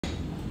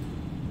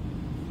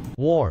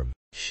Warm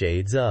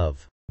shades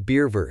of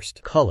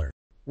Bierwurst. color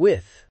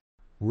with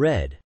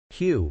red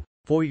hue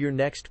for your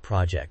next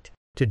project.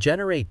 To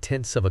generate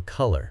tints of a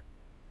color,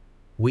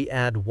 we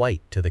add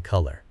white to the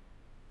color.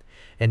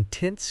 And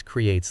tints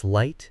creates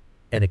light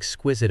and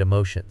exquisite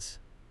emotions.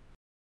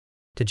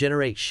 To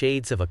generate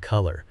shades of a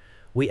color,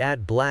 we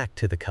add black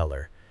to the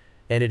color,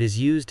 and it is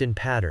used in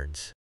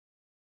patterns.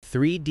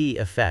 3D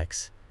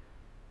effects,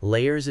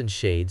 layers and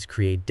shades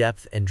create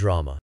depth and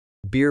drama.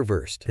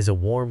 Bierwurst Is a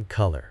warm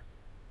color,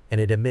 and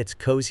it emits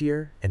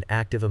cozier and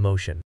active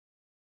emotion.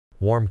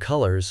 Warm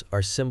colors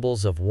are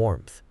symbols of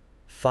warmth,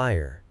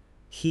 fire,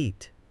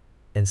 heat,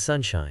 and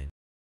sunshine.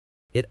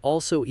 It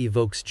also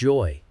evokes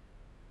joy,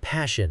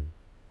 passion,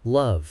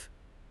 love,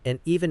 and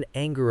even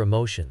anger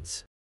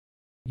emotions.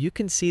 You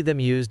can see them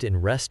used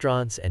in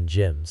restaurants and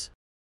gyms.